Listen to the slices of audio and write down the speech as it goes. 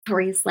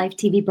Victorious Life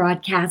TV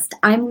broadcast.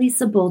 I'm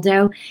Lisa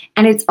Boldo,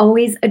 and it's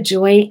always a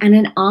joy and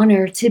an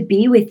honor to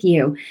be with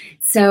you.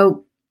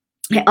 So,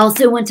 I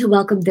also want to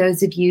welcome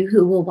those of you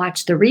who will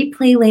watch the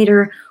replay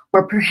later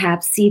or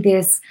perhaps see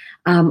this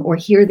or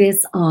hear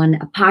this on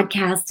a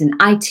podcast in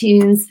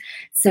iTunes.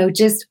 So,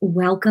 just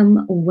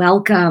welcome,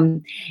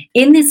 welcome.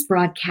 In this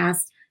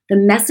broadcast, the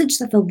message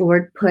that the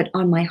Lord put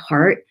on my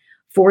heart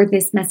for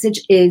this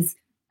message is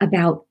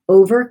about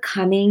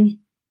overcoming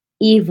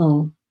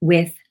evil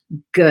with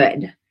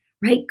good,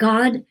 right?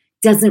 God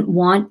doesn't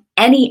want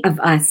any of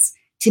us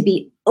to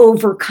be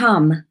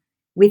overcome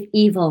with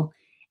evil.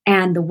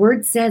 And the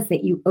word says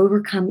that you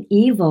overcome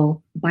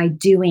evil by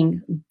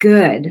doing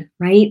good,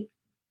 right?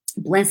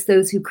 Bless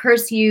those who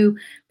curse you,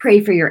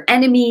 pray for your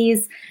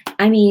enemies.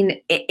 I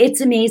mean,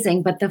 it's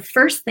amazing. But the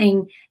first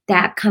thing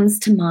that comes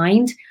to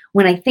mind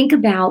when I think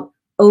about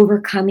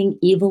overcoming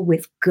evil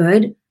with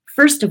good,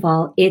 first of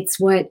all, it's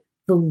what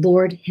the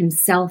Lord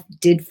himself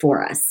did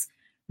for us,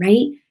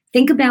 right?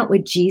 Think about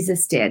what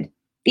Jesus did,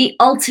 the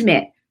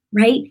ultimate,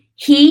 right?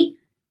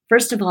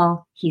 First of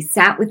all, he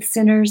sat with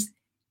sinners.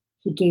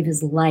 He gave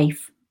his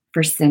life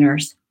for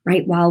sinners,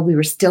 right? While we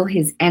were still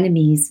his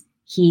enemies,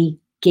 he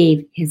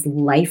gave his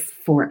life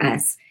for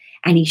us.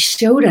 And he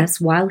showed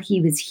us while he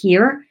was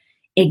here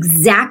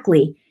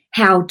exactly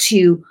how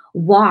to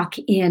walk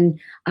in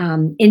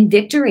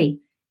victory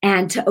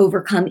and to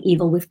overcome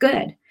evil with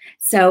good.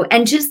 So,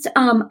 and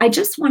I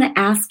just want to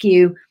ask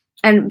you,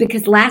 and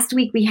because last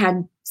week we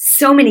had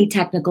so many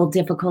technical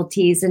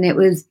difficulties, and it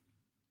was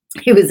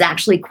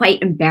actually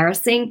quite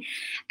embarrassing.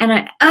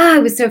 And I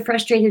was so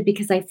frustrated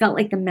because I felt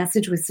like the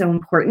message was so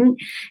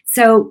important.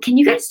 So can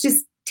you guys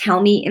just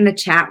tell me in the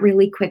chat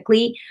really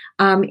quickly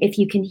if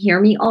you can hear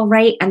me all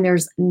right and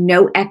there's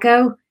no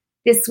echo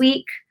this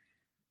week?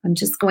 I'm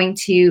going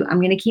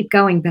to keep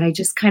going, but I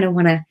just kind of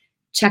want to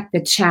check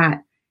the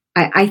chat.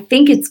 I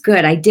think it's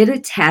good. I did a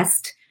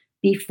test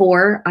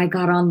before I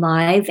got on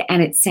live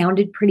and it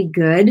sounded pretty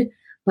good,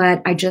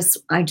 but I just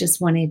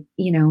wanted,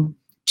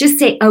 just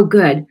say, oh,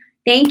 good.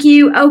 Thank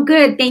you. Oh,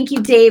 good. Thank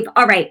you, Dave.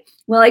 All right.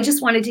 Well, I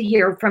just wanted to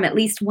hear from at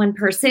least one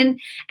person,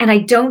 and I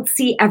don't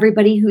see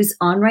everybody who's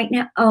on right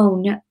now. Oh,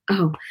 no.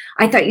 Oh,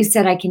 I thought you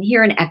said I can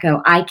hear an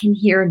echo. I can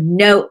hear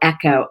no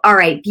echo. All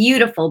right.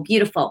 Beautiful,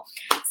 beautiful.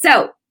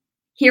 So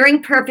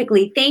hearing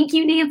perfectly. Thank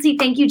you, Nancy.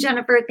 Thank you,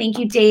 Jennifer. Thank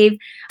you, Dave.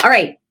 All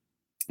right.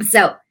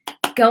 So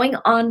going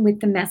on with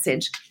the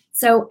message.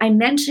 So I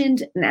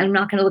mentioned, and I'm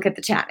not going to look at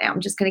the chat now. I'm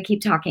just going to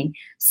keep talking.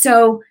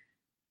 So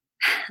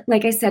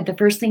like I said, the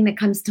first thing that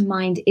comes to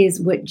mind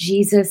is what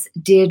Jesus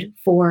did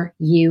for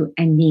you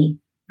and me,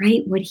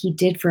 right? What he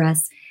did for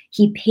us.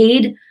 He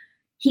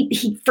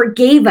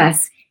forgave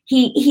us.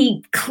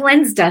 He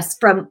cleansed us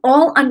from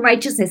all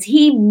unrighteousness.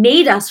 He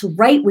made us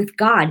right with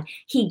God.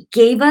 He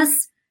gave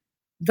us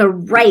the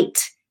right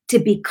to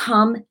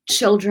become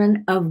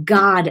children of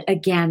God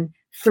again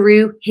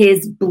through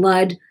his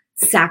blood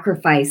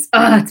sacrifice.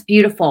 Oh, it's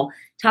beautiful.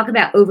 Talk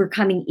about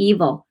overcoming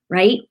evil,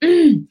 right?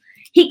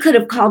 He could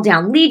have called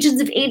down legions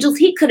of angels.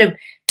 He could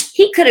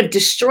have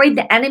destroyed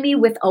the enemy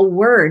with a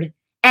word.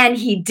 And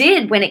he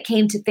did when it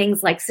came to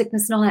things like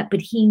sickness and all that.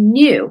 But he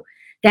knew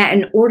that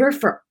in order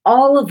for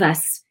all of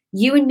us,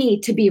 you and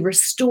me, to be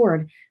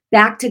restored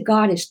back to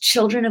God as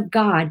children of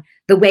God,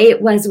 the way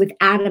it was with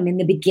Adam in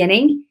the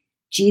beginning,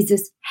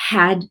 Jesus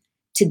had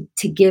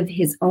to give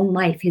his own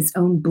life, his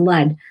own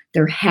blood.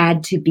 There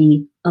had to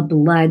be a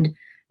blood,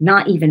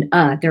 not even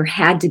there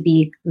had to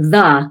be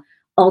the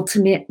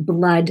ultimate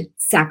blood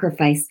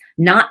sacrifice,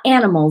 not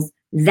animals.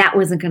 That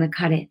wasn't going to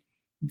cut it.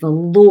 The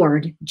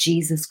Lord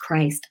Jesus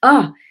Christ.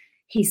 Oh,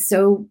 he's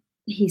so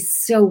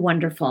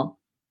wonderful.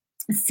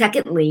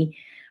 Secondly,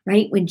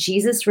 right, when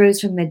Jesus rose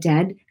from the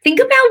dead, think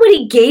about what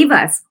he gave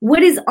us.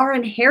 What is our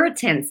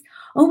inheritance?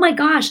 Oh my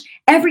gosh,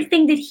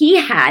 everything that he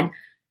had.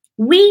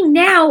 We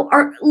now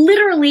are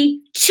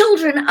literally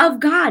children of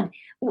God.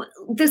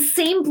 The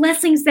same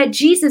blessings that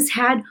Jesus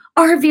had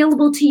are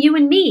available to you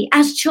and me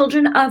as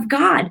children of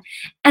God.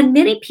 And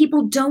many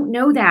people don't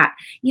know that,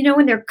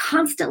 and they're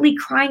constantly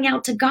crying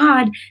out to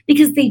God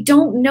because they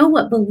don't know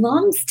what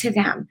belongs to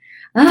them.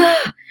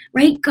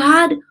 Right?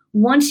 God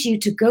wants you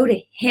to go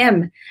to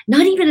him,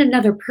 not even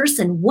another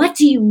person. What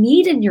do you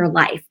need in your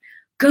life?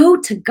 Go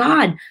to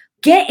God.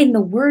 Get in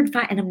the word.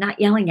 And I'm not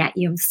yelling at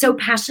you. I'm so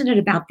passionate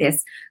about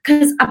this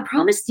because I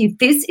promise you,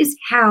 this is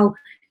how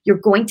you're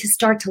going to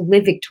start to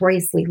live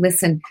victoriously.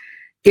 Listen,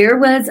 there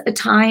was a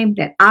time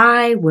that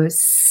I was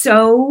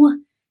so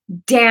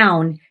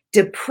down,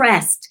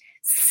 depressed,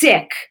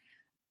 sick.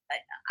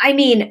 I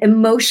mean,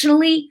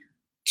 emotionally,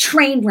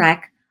 train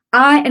wreck.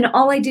 And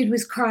all I did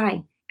was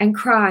cry and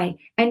cry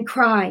and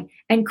cry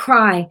and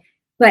cry.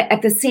 But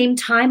at the same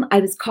time, I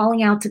was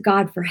calling out to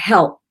God for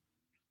help.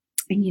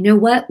 And you know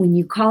what? When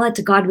you call out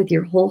to God with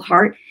your whole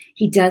heart,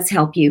 he does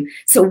help you.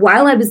 So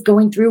while I was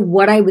going through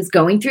what I was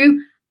going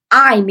through,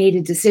 I made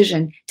a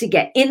decision to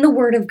get in the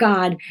word of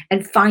God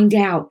and find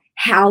out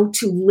how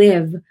to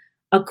live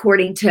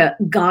according to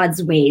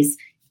God's ways.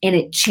 And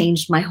it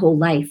changed my whole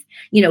life.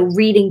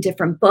 Reading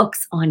different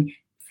books on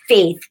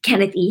faith,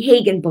 Kenneth E.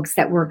 Hagin books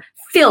that were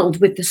filled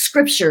with the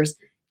scriptures,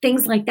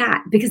 things like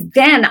that, because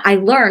then I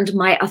learned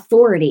my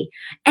authority.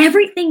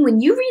 Everything, when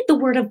you read the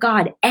word of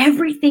God,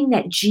 everything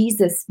that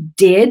Jesus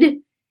did,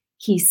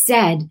 he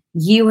said,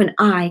 you and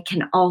I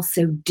can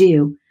also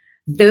do.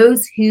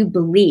 Those who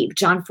believe,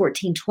 John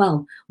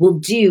 14:12, will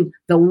do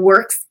the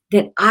works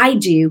that I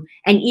do,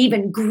 and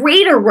even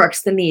greater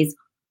works than these.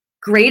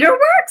 Greater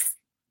works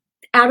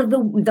out of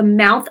the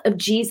mouth of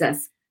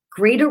Jesus.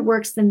 Greater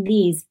works than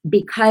these,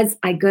 because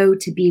I go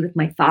to be with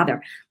my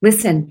Father.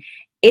 Listen,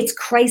 it's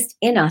Christ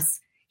in us.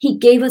 He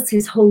gave us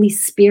his Holy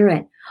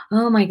Spirit.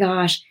 Oh my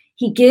gosh.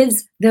 He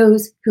gives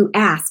those who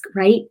ask,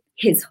 right?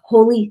 His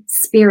Holy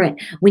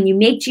Spirit. When you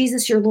make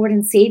Jesus your Lord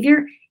and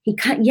Savior,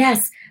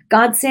 yes,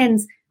 God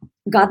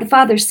the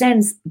Father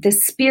sends the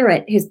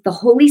Spirit, the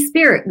Holy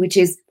Spirit, which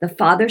is the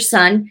Father,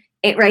 Son,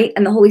 right?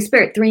 And the Holy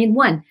Spirit, 3 in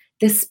 1.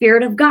 The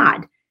Spirit of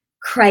God,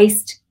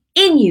 Christ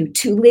in you,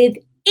 to live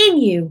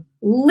in you,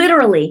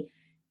 literally,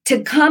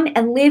 to come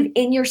and live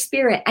in your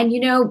spirit. And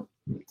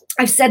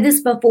I've said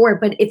this before,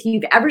 but if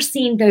you've ever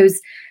seen those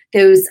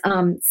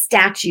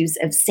statues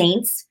of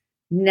saints,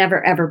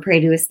 never ever pray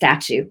to a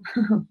statue.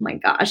 Oh my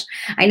gosh.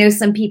 I know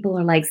some people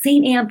are like,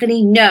 St.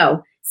 Anthony.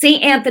 No,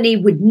 St. Anthony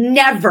would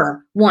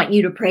never want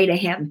you to pray to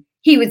him.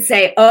 He would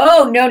say,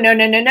 oh,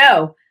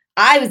 no.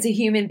 I was a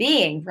human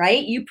being,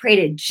 right? You pray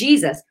to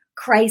Jesus,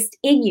 Christ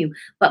in you.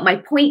 But my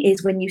point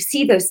is, when you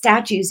see those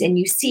statues and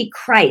you see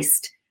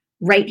Christ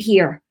right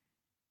here,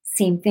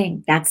 same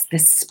thing. That's the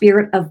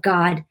Spirit of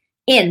God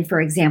in, for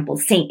example,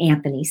 St.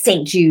 Anthony,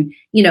 St. Jude.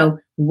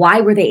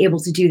 Why were they able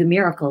to do the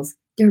miracles?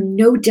 They're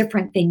no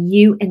different than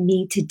you and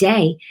me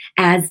today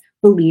as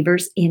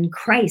believers in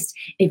Christ.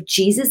 If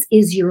Jesus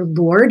is your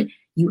Lord,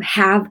 you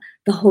have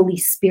the Holy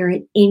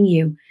Spirit in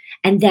you.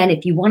 And then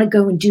if you want to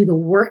go and do the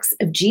works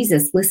of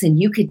Jesus, listen,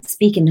 you could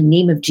speak in the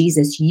name of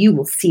Jesus. You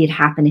will see it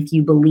happen if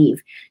you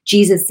believe.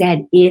 Jesus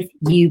said, if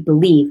you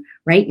believe,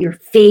 right? Your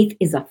faith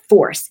is a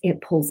force.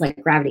 It pulls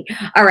like gravity.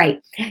 All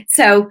right.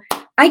 So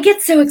I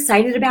get so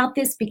excited about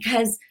this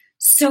because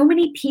so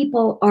many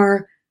people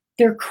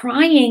they're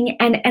crying.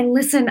 And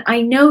listen,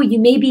 I know you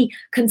may be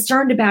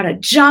concerned about a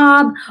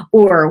job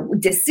or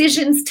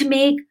decisions to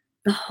make.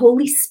 The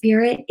Holy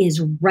Spirit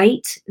is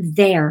right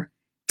there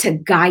to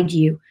guide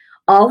you.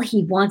 All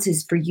he wants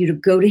is for you to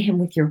go to him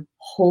with your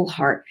whole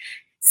heart.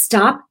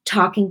 Stop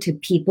talking to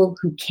people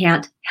who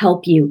can't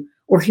help you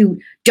or who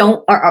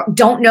don't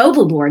know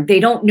the Lord. They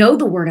don't know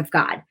the word of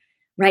God,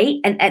 right?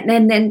 And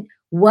then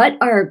what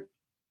are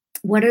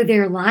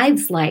their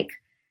lives like?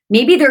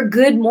 Maybe they're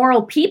good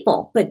moral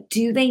people, but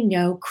do they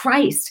know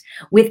Christ?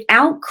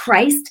 Without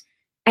Christ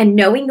and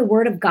knowing the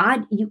word of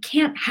God, you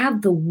can't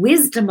have the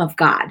wisdom of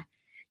God.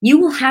 You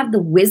will have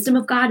the wisdom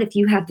of God if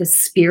you have the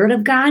Spirit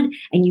of God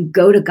and you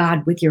go to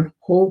God with your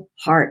whole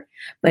heart.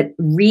 But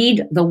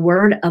read the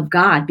word of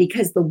God,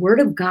 because the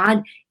word of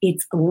God,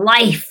 it's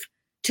life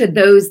to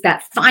those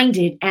that find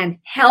it and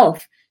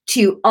health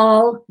to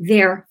all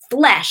their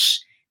flesh.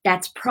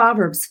 That's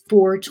Proverbs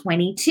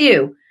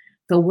 4:22.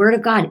 The word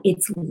of God,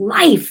 it's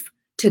life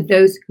to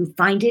those who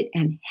find it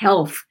and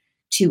health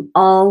to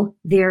all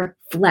their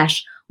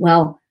flesh.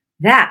 Well,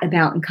 that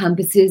about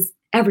encompasses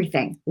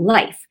everything,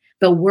 life.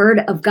 The word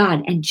of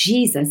God, and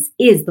Jesus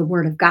is the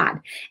word of God.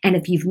 And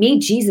if you've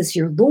made Jesus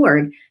your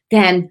Lord,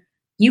 then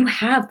you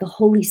have the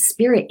Holy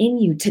Spirit in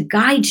you to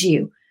guide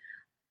you.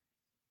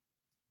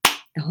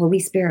 The Holy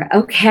Spirit.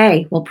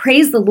 Okay. Well,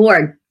 praise the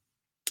Lord.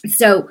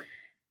 So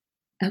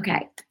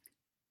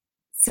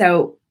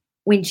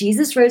when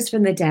Jesus rose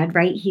from the dead,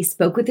 right, he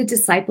spoke with the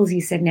disciples. He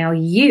said, now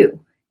you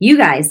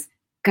guys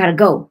got to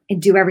go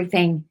and do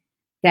everything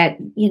that,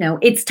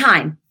 it's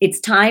time. It's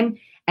time.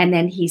 And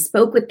then he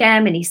spoke with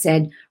them and he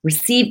said,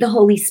 receive the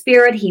Holy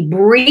Spirit. He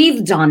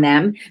breathed on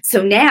them.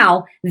 So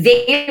now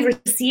they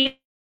received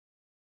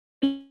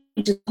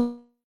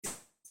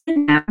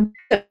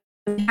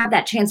have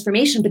that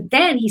transformation. But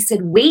then he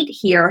said, wait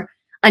here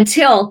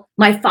until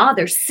my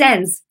Father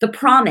sends the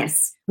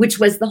promise, which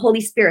was the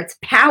Holy Spirit's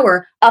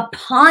power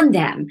upon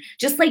them.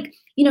 Just like,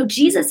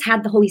 Jesus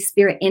had the Holy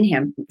Spirit in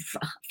him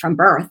from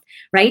birth,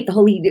 right? The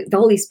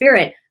Holy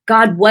Spirit,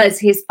 God was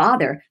his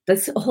Father.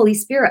 The Holy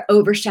Spirit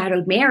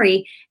overshadowed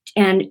Mary,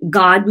 and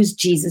God was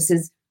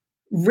Jesus's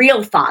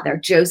real father.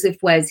 Joseph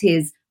was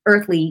his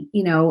earthly,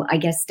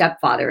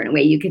 stepfather in a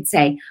way you could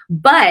say.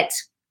 But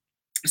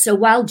so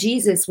while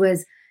Jesus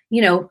was,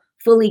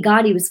 fully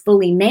God, he was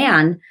fully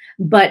man,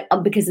 but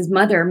because his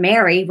mother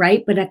Mary,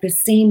 right? But at the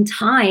same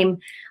time,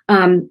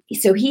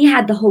 so he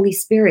had the Holy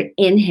Spirit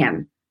in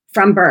him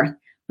from birth,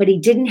 but he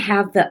didn't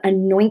have the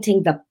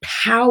anointing, the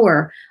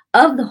power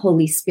of the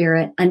Holy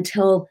Spirit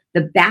until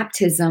the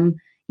baptism,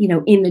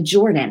 in the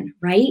Jordan,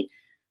 right?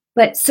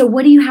 But so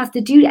what do you have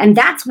to do? And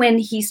that's when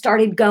he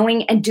started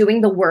going and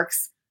doing the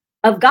works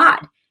of God.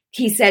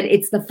 He said,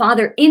 it's the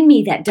Father in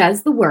me that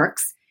does the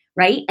works,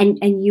 right?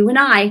 And you and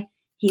I,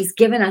 he's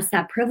given us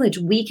that privilege.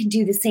 We can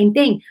do the same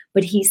thing.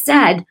 But he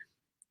said,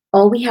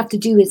 all we have to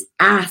do is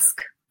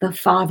ask the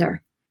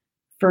Father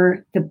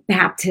for the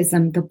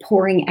baptism, the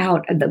pouring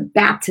out of the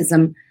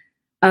baptism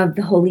of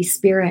the Holy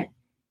Spirit,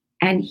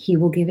 and he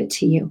will give it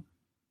to you,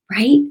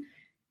 right?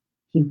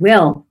 He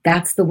will.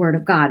 That's the word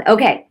of God.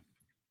 Okay.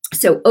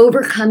 So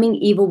overcoming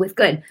evil with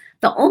good.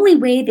 The only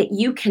way that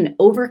you can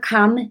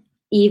overcome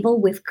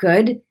evil with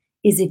good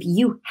is if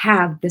you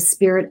have the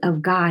Spirit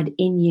of God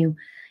in you.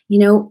 You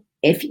know,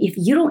 if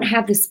you don't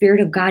have the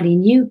Spirit of God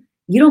in you,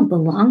 you don't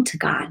belong to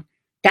God.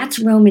 That's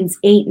Romans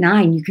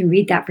 8:9. You can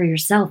read that for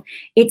yourself.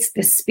 It's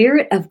the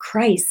Spirit of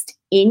Christ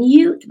in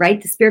you,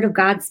 right? The Spirit of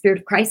God, Spirit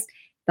of Christ,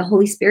 the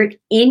Holy Spirit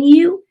in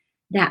you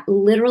that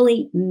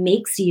literally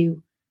makes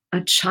you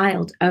a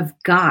child of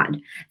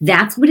God.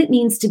 That's what it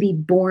means to be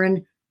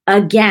born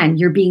again.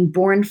 You're being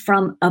born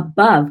from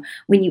above.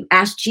 When you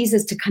ask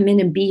Jesus to come in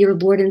and be your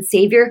Lord and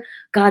Savior,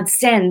 God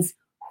sends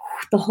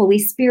the Holy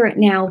Spirit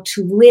now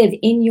to live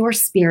in your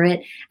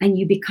spirit, and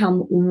you become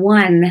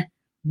one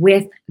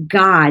with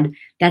God.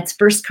 That's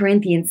 1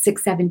 Corinthians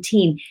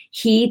 6:17.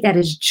 He that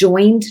is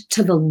joined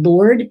to the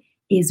Lord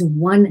is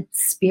one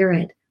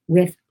spirit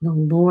with the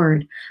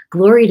Lord.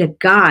 Glory to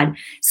God.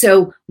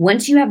 So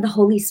once you have the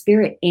Holy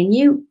Spirit in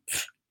you,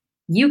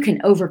 you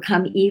can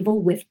overcome evil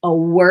with a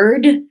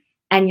word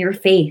and your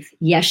faith.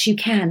 Yes, you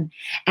can.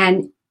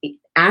 And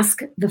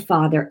ask the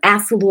Father,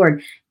 ask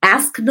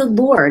the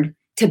Lord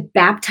to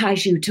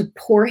baptize you, to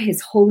pour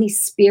his Holy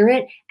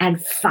Spirit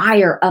and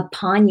fire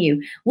upon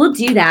you. We'll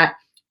do that,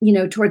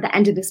 toward the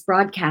end of this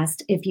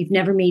broadcast, if you've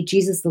never made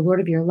Jesus the Lord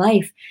of your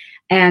life.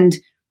 And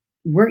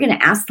we're going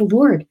to ask the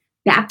Lord,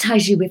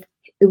 baptize you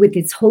with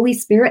his Holy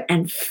Spirit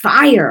and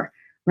fire,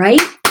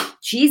 right?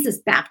 Jesus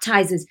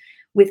baptizes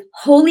with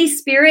Holy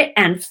Spirit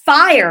and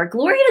fire.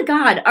 Glory to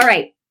God. All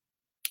right.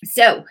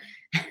 So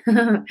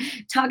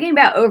talking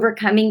about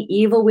overcoming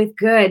evil with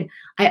good,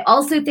 I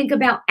also think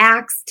about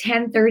Acts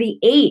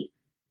 10:38,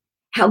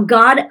 how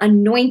God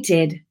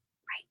anointed,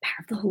 right, power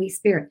of the Holy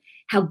Spirit,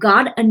 how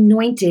God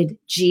anointed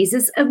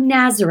Jesus of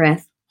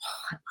Nazareth,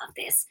 I love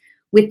this,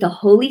 with the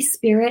Holy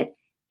Spirit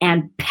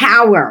and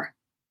power,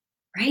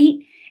 right?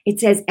 It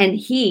says, and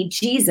he,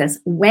 Jesus,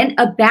 went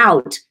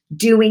about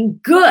doing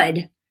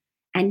good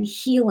and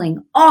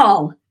healing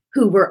all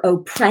who were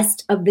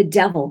oppressed of the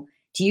devil.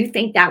 Do you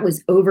think that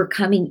was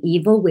overcoming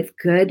evil with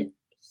good?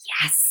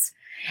 Yes.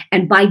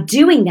 And by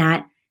doing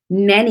that,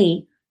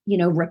 many,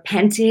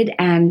 repented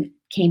and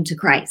came to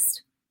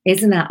Christ.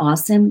 Isn't that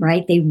awesome,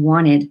 right? They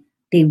wanted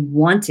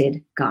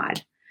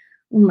God.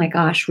 Oh my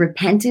gosh,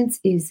 repentance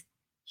is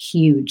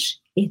huge.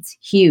 It's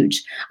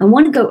huge. I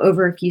want to go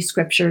over a few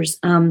scriptures,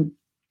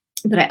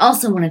 but I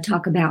also want to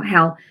talk about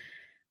how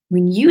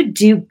when you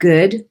do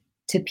good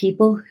to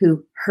people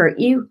who hurt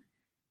you,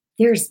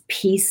 there's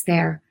peace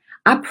there.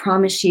 I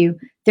promise you,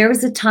 there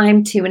was a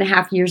time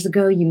 2.5 years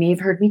ago, you may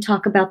have heard me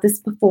talk about this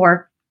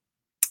before,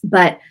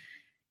 but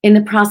in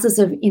the process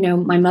of,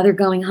 my mother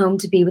going home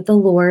to be with the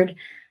Lord,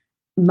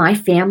 my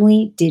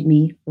family did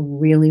me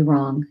really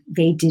wrong.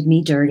 They did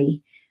me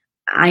dirty.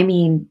 I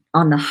mean,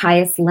 on the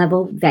highest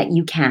level that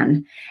you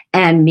can.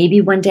 And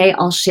maybe one day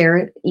I'll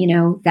share,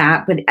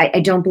 that, but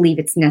I don't believe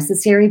it's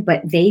necessary,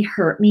 but they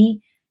hurt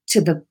me to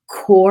the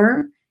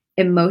core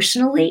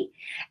emotionally.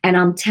 And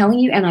I'm telling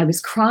you, and I was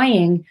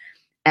crying.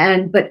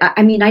 But I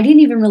didn't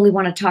even really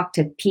want to talk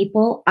to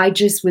people. I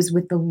just was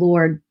with the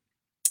Lord,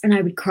 and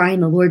I would cry,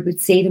 and the Lord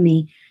would say to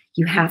me,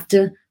 you have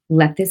to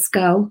let this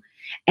go.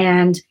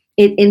 And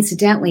it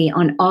incidentally,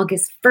 on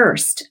August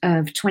 1st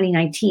of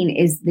 2019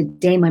 is the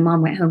day my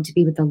mom went home to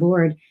be with the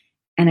Lord.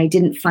 And I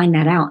didn't find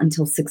that out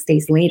until 6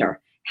 days later.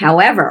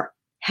 However,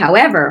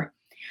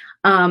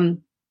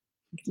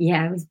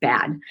 yeah, it was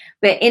bad.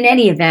 But in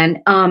any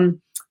event,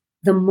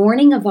 the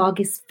morning of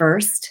August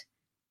 1st,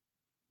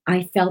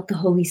 I felt the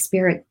Holy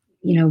Spirit,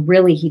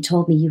 really, he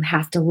told me, you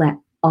have to let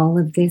all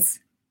of this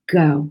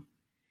go.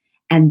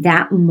 And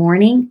that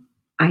morning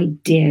I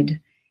did.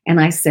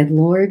 And I said,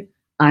 Lord,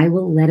 I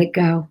will let it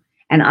go.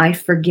 And I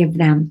forgive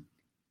them.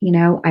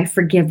 I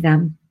forgive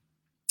them.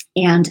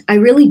 And I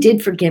really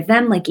did forgive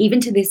them. Like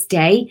even to this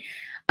day,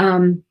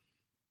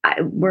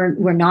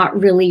 we're not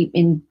really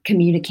in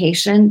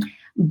communication,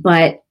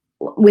 but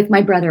with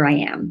my brother, I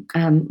am.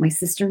 My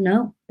sister,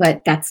 no,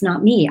 but that's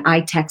not me.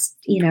 I text,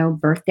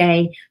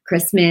 birthday,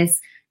 Christmas,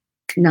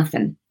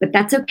 nothing, but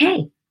that's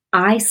okay.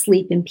 I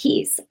sleep in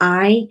peace.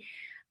 And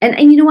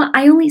you know what?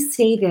 I only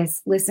say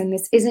this, listen,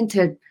 this isn't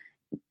to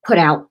put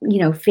out,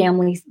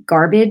 family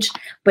garbage,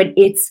 but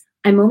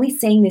I'm only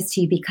saying this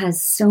to you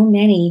because so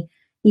many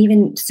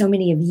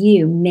of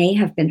you may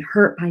have been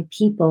hurt by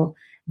people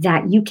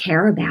that you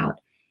care about.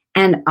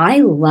 And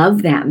I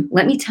love them.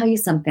 Let me tell you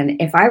something.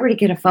 If I were to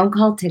get a phone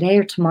call today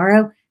or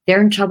tomorrow,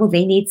 they're in trouble,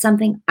 they need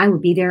something, I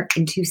would be there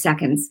in 2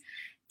 seconds.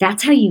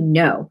 That's how you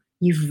know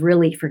you've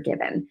really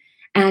forgiven.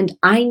 And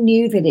I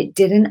knew that it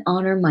didn't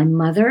honor my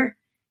mother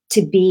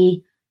to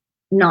be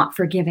not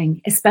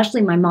forgiving,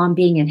 especially my mom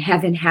being in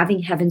heaven, having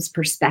heaven's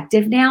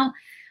perspective now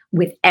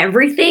with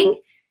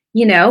everything,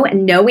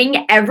 and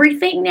knowing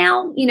everything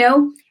now,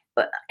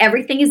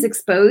 everything is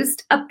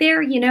exposed up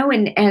there,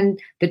 and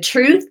the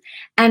truth.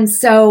 And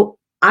so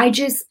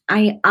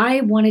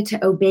I wanted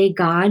to obey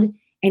God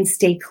and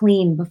stay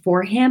clean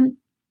before him.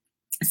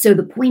 So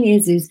the point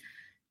is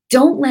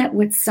don't let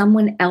what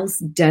someone else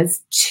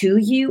does to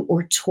you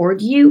or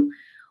toward you,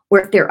 or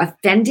if they're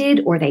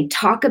offended or they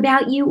talk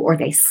about you or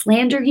they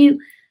slander you,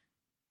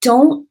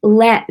 don't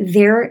let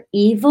their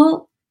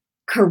evil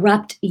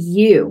corrupt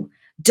you.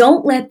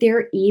 Don't let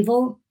their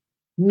evil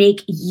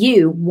make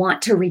you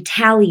want to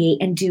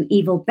retaliate and do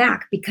evil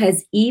back,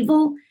 because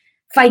evil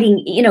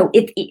fighting,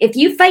 if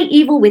you fight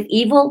evil with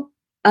evil,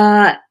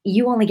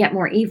 you only get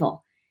more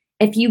evil.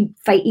 If you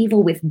fight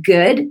evil with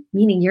good,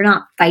 meaning you're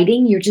not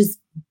fighting, you're just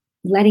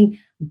letting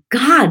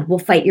God will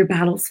fight your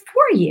battles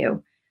for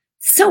you.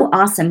 So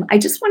awesome. I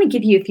just want to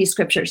give you a few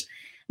scriptures.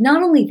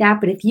 Not only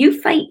that, but if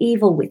you fight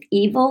evil with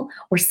evil,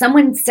 or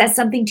someone says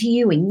something to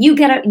you and you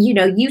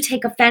you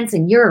take offense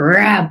and you're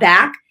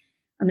back,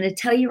 I'm going to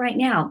tell you right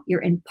now,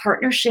 you're in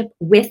partnership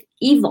with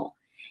evil.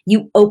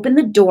 You open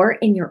the door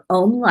in your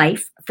own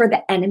life for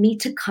the enemy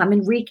to come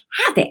and wreak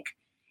havoc.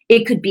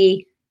 It could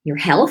be your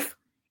health.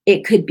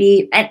 It could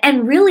be,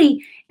 and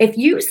really, if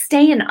you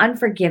stay in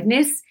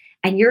unforgiveness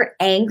and you're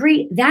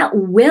angry, that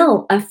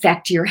will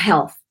affect your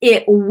health.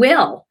 It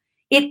will.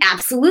 It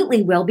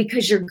absolutely will,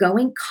 because you're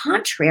going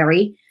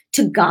contrary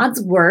to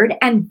God's word,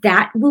 and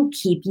that will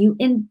keep you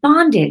in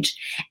bondage.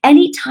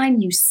 Anytime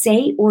you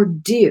say or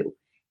do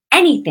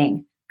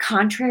anything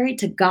contrary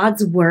to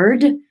God's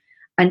word,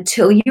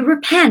 until you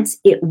repent,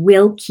 it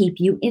will keep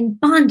you in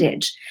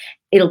bondage.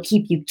 It'll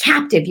keep you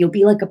captive. You'll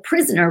be like a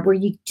prisoner where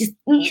you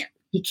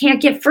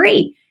can't get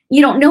free.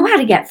 You don't know how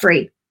to get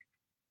free.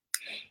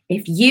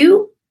 If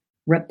you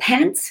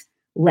repent,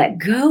 let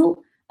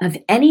go of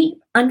any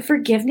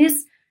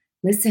unforgiveness,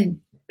 listen,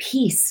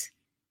 peace.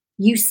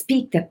 You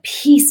speak the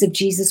peace of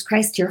Jesus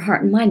Christ to your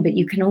heart and mind, but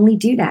you can only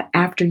do that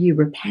after you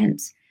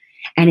repent.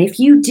 And if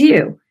you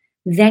do,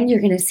 then you're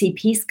going to see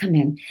peace come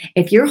in.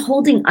 If you're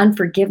holding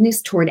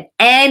unforgiveness toward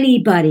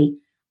anybody,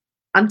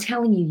 I'm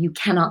telling you, you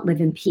cannot live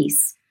in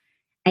peace.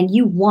 And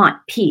you want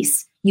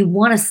peace. You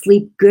want to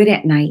sleep good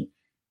at night.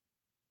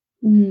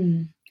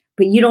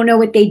 But you don't know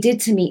what they did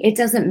to me. It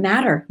doesn't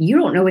matter. You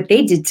don't know what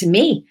they did to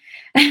me.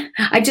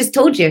 I just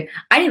told you,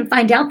 I didn't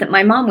find out that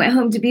my mom went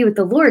home to be with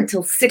the Lord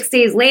till 6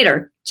 days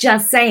later.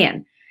 Just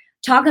saying.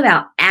 Talk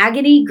about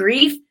agony,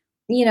 grief.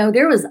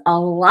 There was a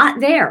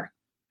lot there.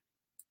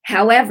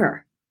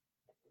 However,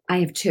 I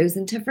have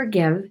chosen to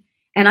forgive.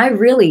 And I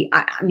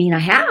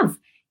have.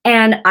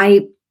 And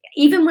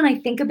even when I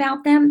think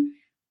about them,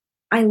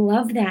 I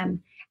love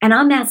them. And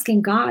I'm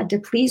asking God to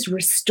please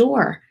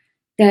restore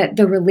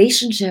the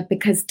relationship,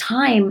 because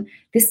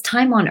this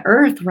time on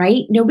earth,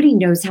 right? Nobody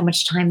knows how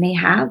much time they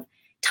have.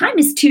 Time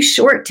is too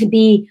short to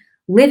be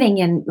living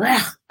in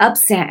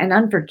upset and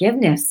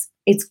unforgiveness.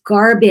 It's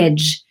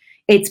garbage.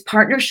 It's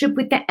partnership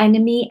with the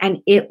enemy,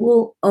 and it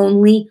will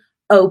only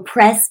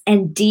oppress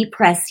and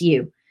depress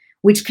you,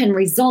 which can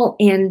result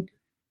in,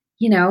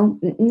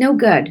 no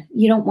good.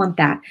 You don't want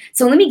that.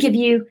 So let me give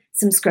you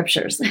some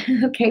scriptures.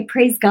 Okay,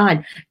 praise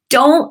God.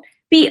 Don't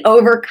be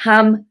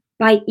overcome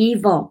by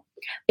evil.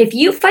 If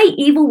you fight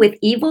evil with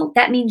evil,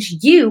 that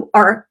means you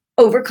are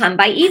overcome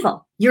by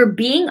evil. You're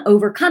being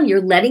overcome.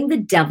 You're letting the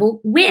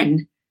devil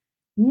win.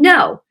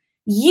 No,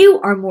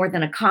 you are more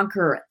than a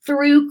conqueror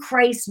through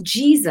Christ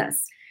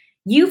Jesus.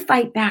 You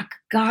fight back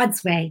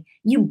God's way.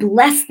 You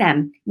bless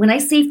them. When I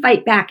say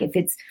fight back, if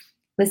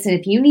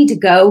you need to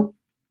go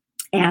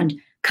and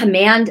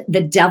command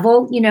the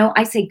devil,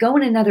 I say go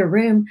in another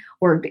room,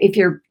 or if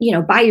you're,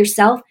 by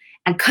yourself,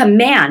 and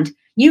command.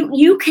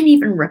 You can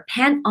even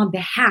repent on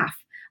behalf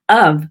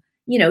of,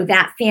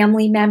 that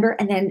family member.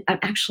 And then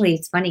actually,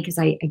 it's funny because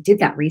I did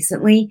that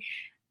recently,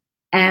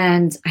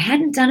 and I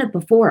hadn't done it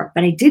before,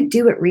 but I did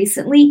do it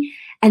recently.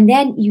 And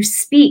then you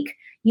speak,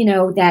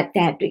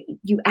 that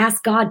you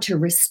ask God to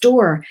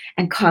restore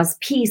and cause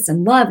peace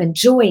and love and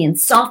joy and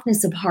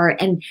softness of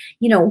heart and,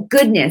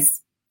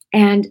 goodness,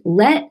 and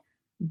let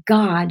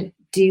God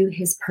do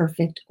his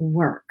perfect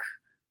work.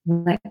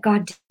 Let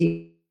God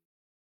do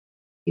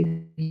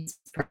his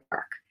perfect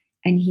work.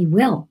 And he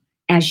will,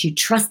 as you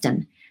trust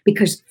him,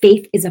 because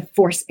faith is a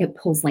force. It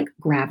pulls like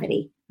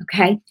gravity.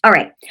 Okay. All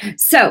right.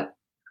 So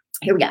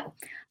here we go.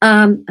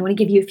 I want to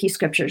give you a few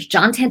scriptures.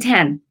 John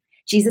 10:10.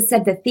 Jesus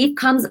said, the thief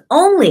comes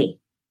only,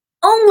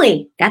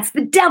 that's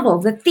the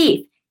devil, the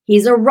thief.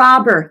 He's a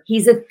robber.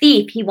 He's a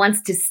thief. He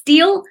wants to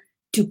steal,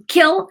 to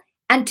kill,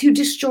 and to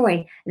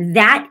destroy.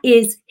 That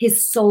is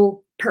his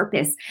sole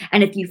purpose.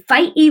 And if you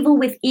fight evil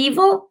with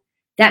evil,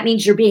 that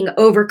means you're being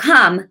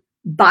overcome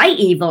by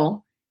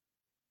evil,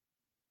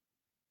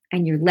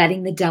 and you're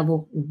letting the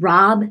devil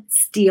rob,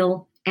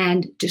 steal,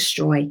 and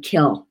destroy,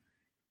 kill.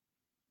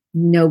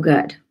 No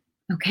good.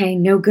 Okay,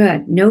 no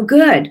good, no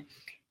good.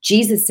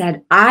 Jesus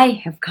said,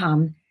 I have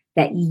come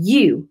that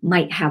you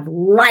might have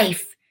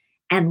life,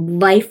 and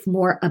life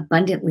more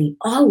abundantly.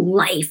 All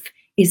life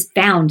is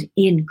found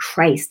in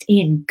Christ,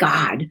 in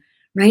God,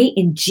 right?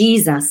 In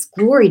Jesus.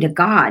 Glory to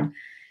God.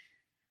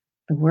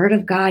 The word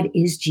of God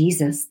is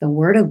Jesus. The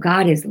word of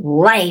God is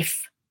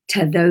life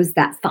to those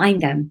that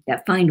find them,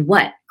 that find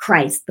what?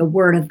 Christ, the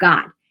word of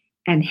God,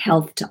 and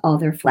health to all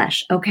their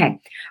flesh. Okay,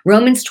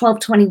 Romans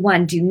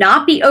 12:21, do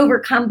not be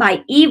overcome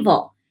by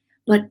evil,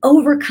 but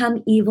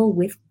overcome evil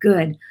with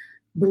good.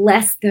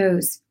 Bless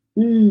those,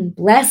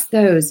 bless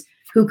those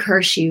who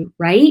curse you,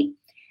 right?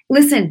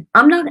 Listen,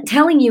 I'm not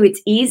telling you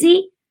it's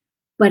easy,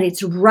 but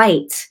it's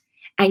right.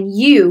 And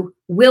you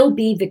will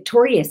be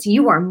victorious.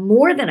 You are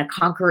more than a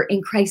conqueror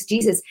in Christ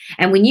Jesus.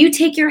 And when you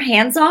take your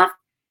hands off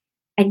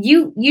and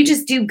you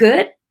just do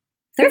good,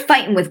 they're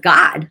fighting with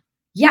God.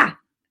 Yeah,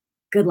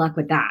 good luck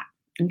with that.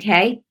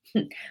 Okay?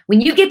 When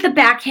you get the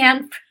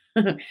backhand,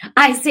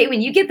 I say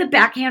when you get the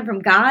backhand from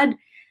God,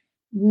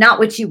 not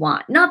what you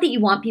want. Not that you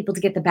want people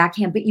to get the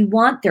backhand, but you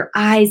want their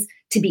eyes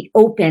to be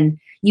open.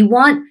 You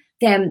want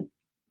them,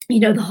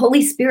 the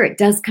Holy Spirit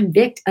does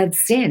convict of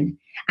sin.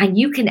 And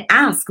you can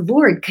ask,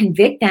 Lord,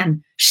 convict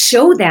them,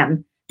 show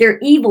them their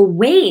evil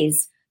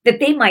ways that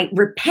they might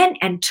repent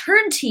and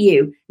turn to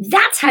you.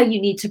 That's how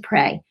you need to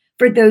pray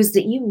for those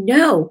that you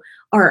know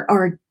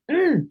are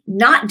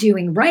not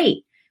doing right.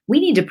 We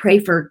need to pray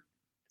for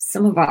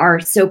some of our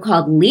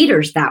so-called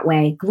leaders that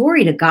way.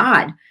 Glory to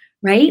God,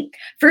 right?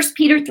 1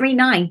 Peter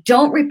 3:9,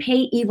 don't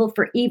repay evil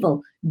for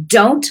evil.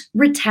 Don't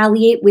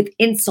retaliate with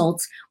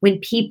insults when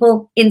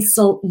people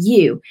insult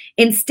you.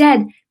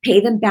 Instead, pay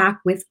them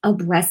back with a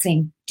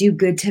blessing. Do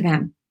good to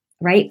them,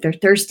 right? If they're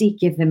thirsty,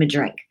 give them a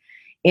drink.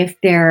 If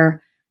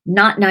they're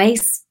not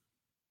nice,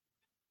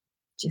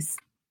 just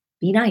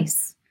be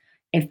nice.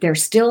 If they're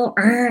still,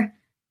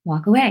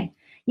 walk away.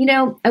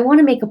 I want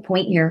to make a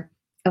point here,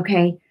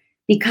 okay?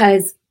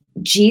 Because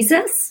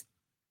Jesus,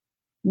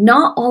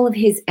 not all of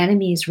his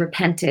enemies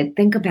repented.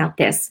 Think about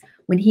this.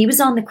 When he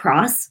was on the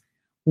cross,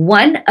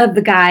 one of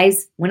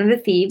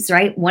the thieves,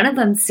 right? One of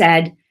them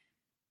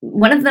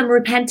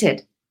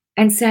repented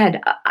and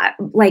said,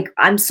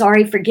 I'm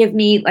sorry, forgive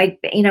me.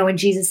 And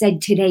Jesus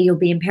said, today you'll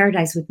be in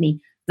paradise with me.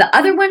 The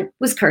other one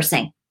was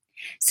cursing.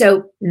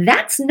 So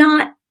that's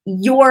not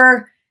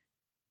your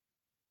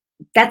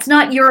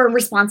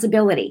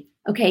responsibility.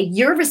 Okay.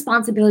 Your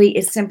responsibility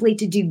is simply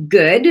to do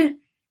good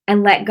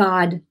and let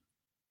God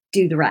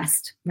do the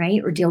rest,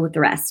 right? Or deal with the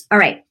rest. All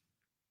right.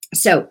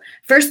 So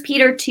 1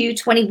 Peter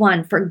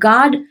 2:21, for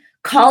God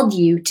called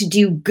you to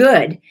do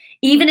good,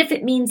 even if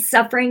it means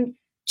suffering,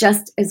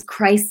 just as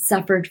Christ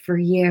suffered for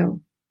you.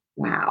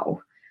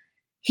 Wow.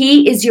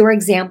 He is your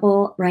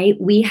example, right?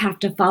 We have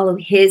to follow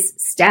his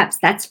steps.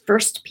 That's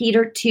 1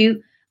 Peter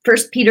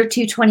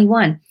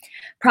 2:21.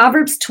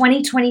 Proverbs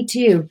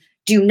 20:22,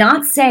 do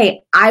not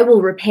say, I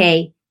will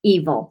repay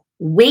evil.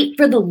 Wait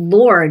for the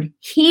Lord.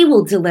 He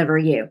will deliver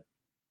you.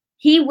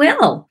 He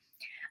will.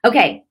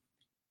 Okay.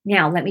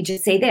 Now, let me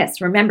just say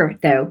this. Remember,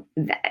 though,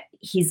 that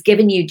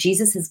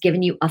Jesus has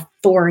given you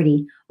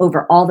authority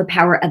over all the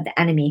power of the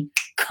enemy.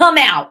 Come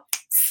out.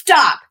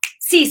 Stop.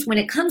 Cease. When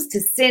it comes to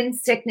sin,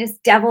 sickness,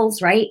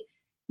 devils, right?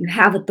 You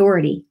have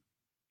authority.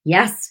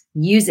 Yes,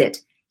 use it.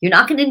 You're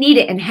not going to need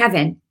it in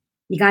heaven.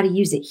 You got to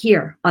use it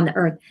here on the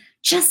earth.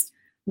 Just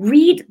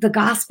read the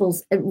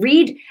Gospels,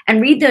 read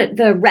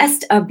the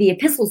rest of the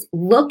epistles.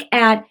 Look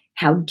at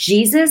how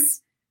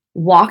Jesus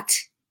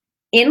walked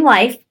in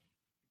life.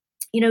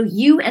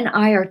 You and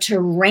I are to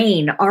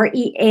reign,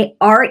 REIGN.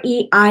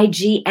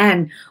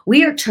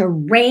 We are to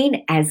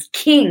reign as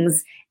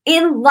kings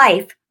in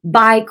life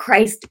by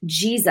Christ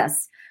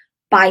Jesus,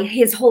 by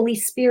his Holy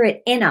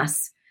Spirit in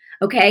us.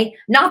 Okay?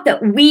 Not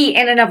that we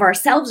in and of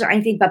ourselves or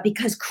anything, but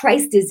because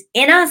Christ is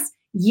in us,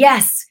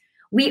 yes,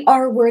 we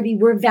are worthy.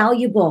 We're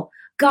valuable.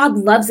 God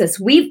loves us.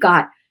 We've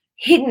got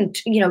hidden,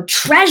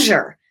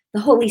 treasure, the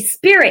Holy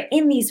Spirit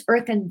in these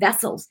earthen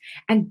vessels.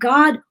 And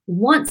God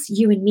wants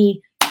you and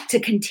me to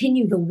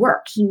continue the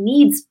work. He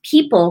needs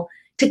people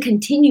to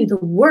continue the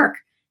work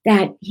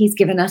that he's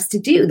given us to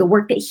do, the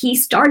work that he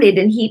started,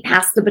 and he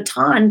passed the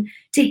baton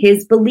to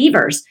his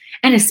believers.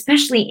 And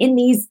especially in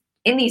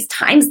these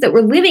times that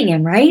we're living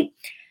in, right?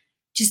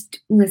 Just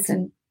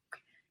listen.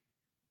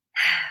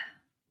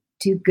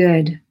 Do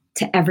good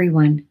to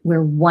everyone.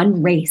 We're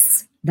one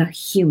race, the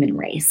human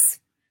race.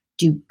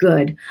 Do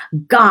good.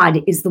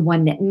 God is the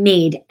one that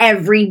made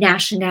every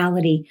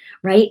nationality,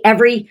 right?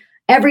 Every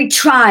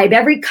tribe,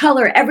 every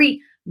color,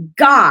 every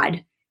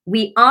God.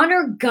 We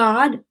honor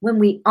God when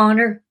we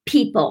honor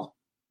people.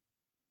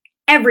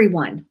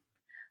 Everyone.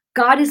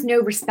 God is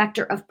no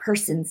respecter of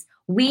persons.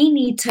 We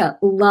need to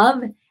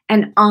love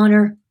and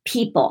honor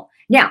people.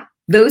 Now,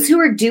 those who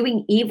are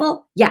doing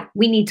evil, yeah,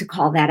 we need to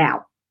call that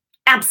out.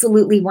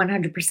 Absolutely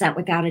 100%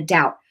 without a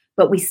doubt.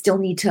 But we still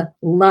need to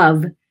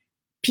love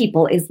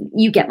people.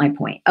 You get my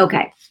point.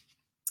 Okay.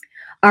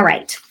 All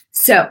right.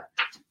 So,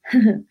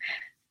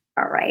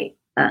 all right.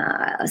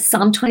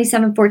 Psalm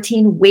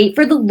 27:14, wait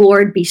for the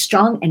Lord, be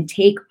strong and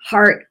take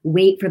heart.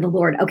 Wait for the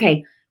Lord.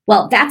 Okay.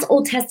 Well, that's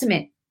Old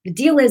Testament. The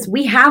deal is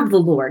we have the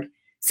Lord.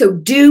 So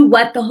do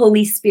what the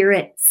Holy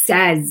Spirit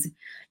says.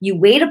 You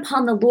wait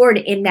upon the Lord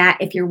in that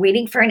if you're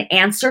waiting for an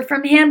answer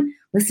from him,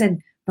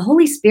 listen, the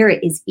Holy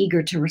Spirit is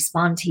eager to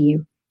respond to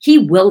you. He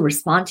will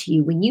respond to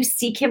you. When you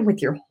seek him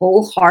with your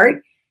whole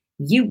heart,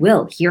 you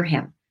will hear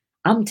him.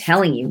 I'm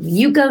telling you,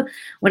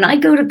 when I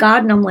go to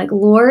God and I'm like,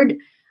 Lord,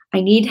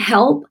 I need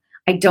help.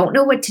 I don't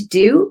know what to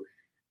do.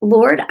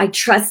 Lord, I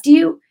trust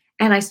you.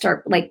 And I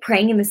start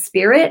praying in the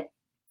Spirit.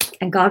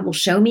 and God will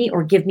show me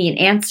or give me an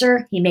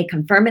answer. He may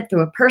confirm it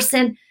through a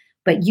person,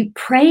 but you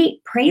pray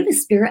the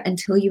Spirit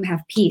until you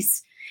have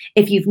peace.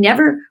 If you've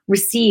never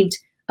received,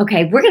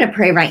 okay, we're going to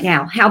pray right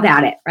now. How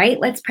about it, right?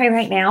 Let's pray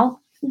right now.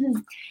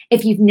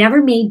 If you've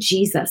never made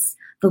Jesus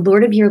the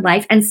Lord of your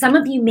life, and some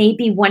of you may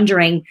be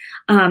wondering,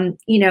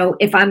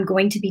 if I'm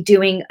going to be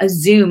doing a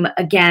Zoom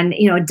again,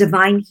 a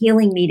divine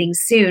healing meeting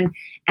soon.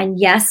 And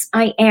yes,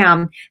 I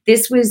am.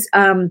 This was,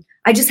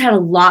 I just had a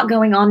lot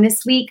going on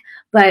this week,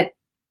 but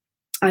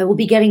I will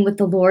be getting with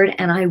the Lord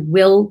and I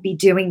will be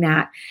doing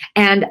that.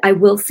 And I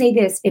will say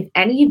this, if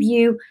any of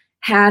you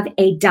have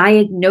a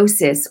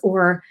diagnosis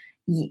or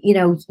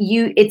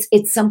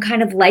it's some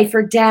kind of life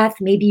or death,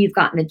 maybe you've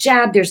gotten a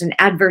jab, there's an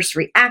adverse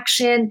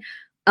reaction,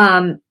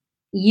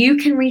 you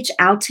can reach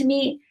out to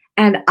me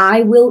and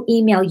I will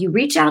email you.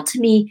 Reach out to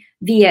me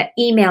via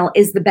email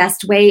is the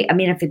best way. I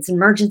mean, if it's an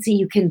emergency,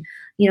 you can,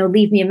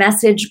 leave me a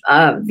message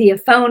via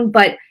phone,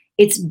 but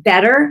it's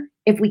better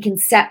if we can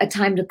set a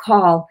time to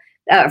call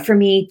for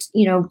me,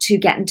 to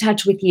get in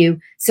touch with you.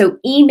 So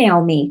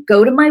email me,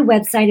 go to my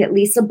website at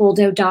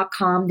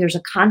lisaboldo.com. There's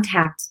a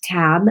contact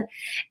tab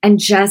and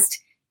just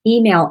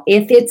email.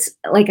 If it's,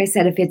 like I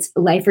said, if it's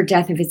life or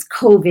death, if it's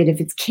COVID, if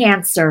it's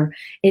cancer,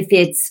 if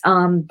it's,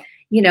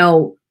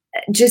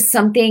 just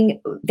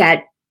something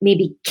that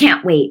maybe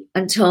can't wait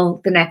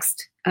until the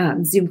next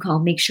Zoom call,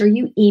 make sure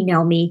you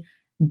email me,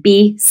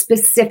 be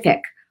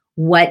specific.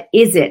 What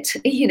is it?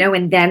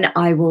 And then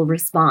I will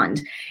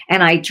respond.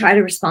 And I try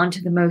to respond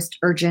to the most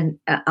urgent,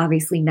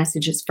 obviously,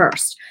 messages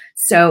first.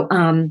 So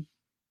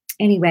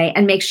anyway,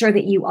 and make sure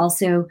that you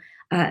also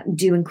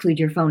do include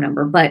your phone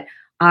number. But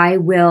I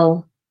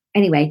will,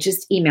 anyway,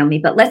 just email me.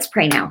 But let's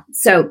pray now.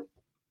 So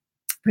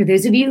for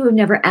those of you who have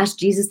never asked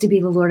Jesus to be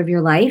the Lord of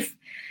your life,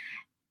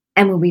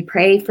 and when we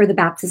pray for the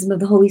baptism of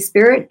the Holy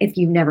Spirit, if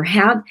you never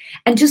have,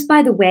 and just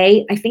by the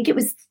way, I think it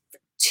was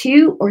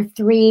 2 or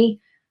 3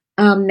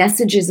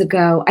 messages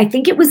ago, I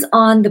think it was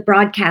on the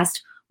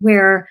broadcast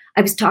where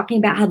I was talking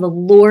about how the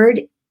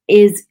Lord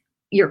is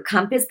your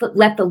compass.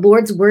 Let the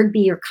Lord's word be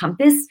your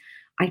compass.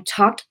 I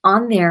talked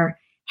on there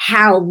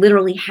how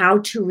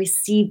to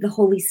receive the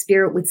Holy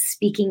Spirit with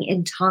speaking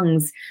in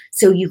tongues.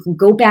 So you can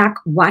go back,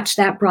 watch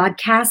that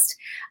broadcast.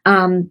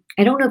 I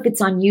don't know if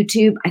it's on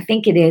YouTube. I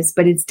think it is,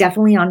 but it's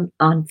definitely on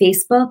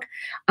Facebook.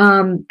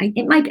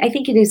 I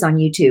think it is on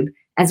YouTube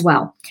as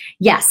well.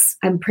 Yes,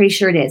 I'm pretty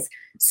sure it is.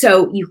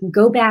 So you can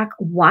go back,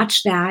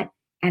 watch that,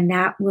 and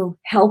that will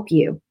help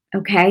you.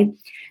 Okay.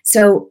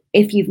 So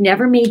if you've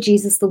never made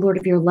Jesus the Lord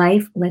of your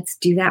life, let's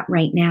do that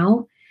right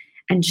now.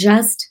 And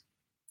just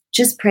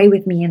pray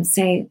with me and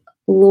say,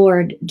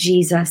 Lord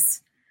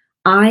Jesus,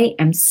 I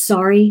am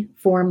sorry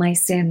for my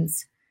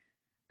sins.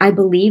 I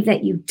believe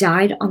that you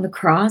died on the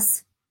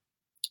cross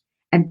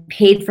and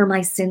paid for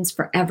my sins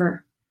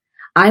forever.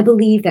 I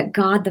believe that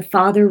God the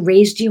Father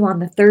raised you on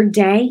the 3rd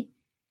day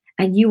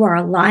and you are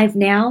alive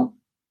now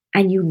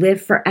and you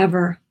live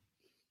forever.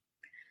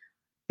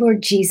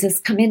 Lord Jesus,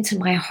 come into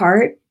my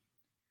heart.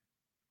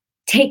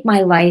 Take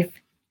my life.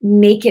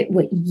 Make it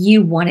what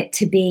you want it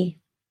to be.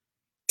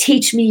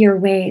 Teach me your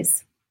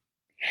ways.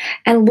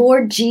 And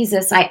Lord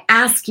Jesus, I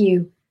ask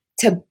you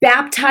to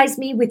baptize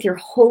me with your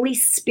Holy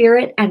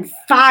Spirit and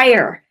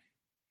fire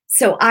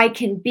so I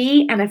can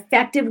be an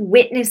effective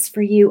witness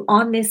for you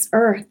on this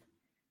earth.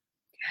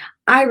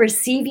 I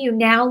receive you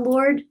now,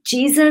 Lord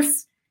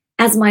Jesus,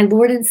 as my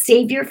Lord and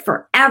Savior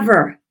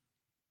forever.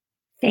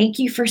 Thank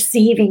you for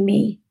saving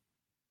me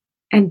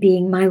and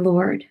being my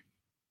Lord.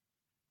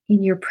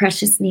 In your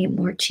precious name,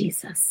 Lord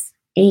Jesus.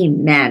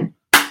 Amen.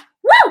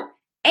 Woo!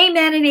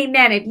 Amen and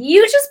amen. If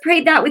you just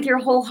prayed that with your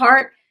whole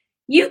heart,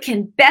 you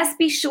can best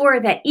be sure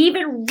that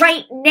even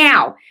right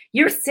now,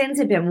 your sins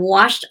have been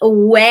washed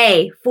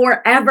away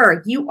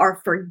forever. You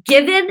are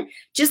forgiven,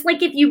 just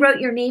like if you wrote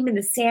your name in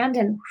the sand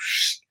and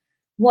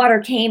water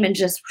came and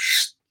just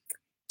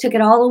took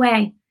it all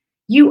away.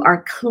 You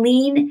are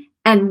clean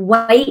and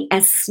white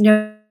as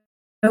snow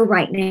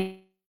right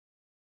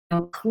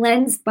now,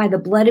 cleansed by the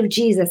blood of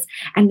Jesus.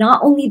 And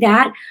not only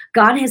that,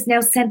 God has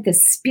now sent the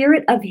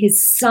Spirit of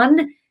his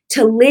Son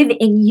to live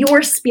in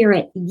your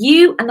spirit.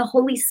 You and the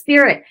Holy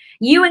Spirit,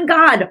 you and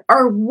God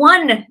are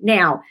one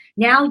now.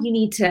 Now you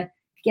need to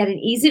get an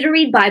easy to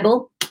read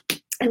Bible.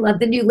 I love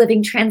the New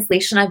Living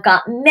Translation. I've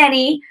got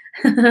many,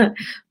 but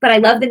I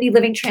love the New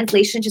Living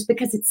Translation just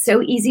because it's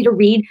so easy to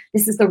read.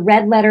 This is the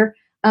red letter.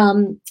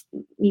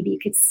 Maybe you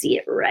could see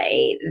it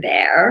right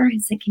there.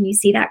 So can you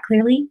see that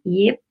clearly?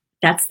 Yep.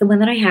 That's the one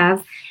that I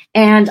have.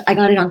 And I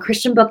got it on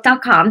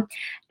christianbook.com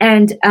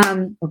and,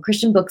 or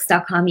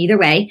christianbooks.com, either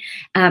way.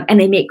 And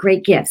they make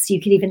great gifts.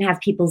 You could even have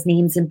people's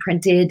names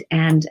imprinted.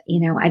 And,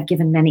 I've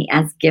given many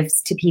as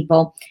gifts to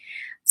people.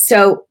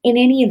 So in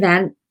any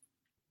event,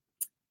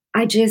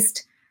 I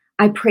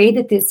pray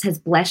that this has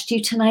blessed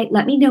you tonight.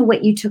 Let me know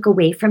what you took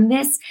away from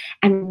this.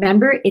 And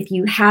remember, if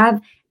you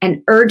have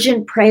an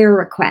urgent prayer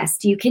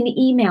request, you can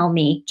email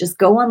me. Just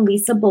go on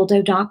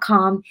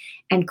lisaboldo.com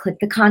and click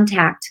the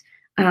contact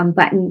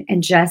button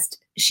and just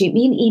shoot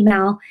me an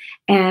email.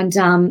 And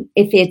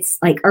if it's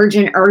like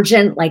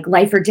urgent, like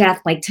life or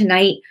death, like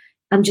tonight,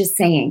 I'm just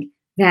saying,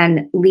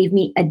 then leave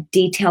me a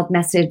detailed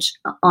message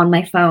on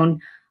my phone.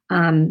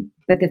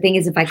 But the thing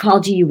is, if I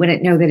called you, you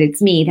wouldn't know that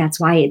it's me. That's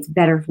why it's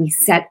better if we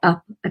set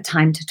up a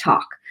time to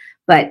talk.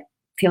 But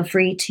feel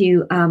free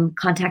to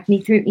contact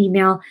me through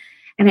email.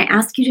 And I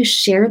ask you to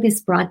share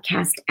this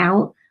broadcast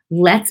out.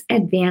 Let's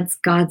advance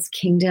God's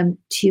kingdom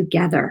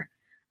together.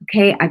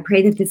 Okay, I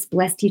pray that this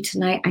blessed you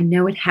tonight. I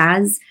know it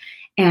has.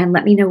 And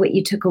let me know what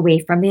you took away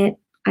from it.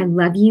 I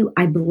love you.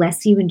 I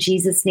bless you in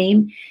Jesus'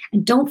 name.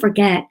 And don't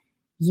forget,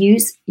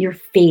 use your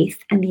faith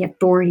and the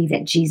authority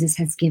that Jesus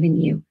has given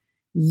you.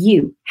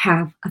 You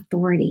have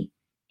authority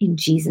in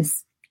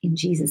Jesus'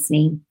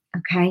 name.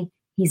 Okay,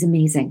 He's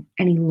amazing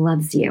and He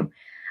loves you.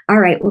 All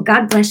right, well,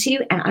 God bless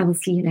you, and I will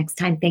see you next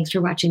time. Thanks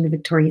for watching The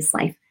Victorious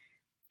Life.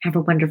 Have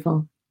a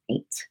wonderful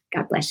night.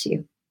 God bless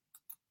you.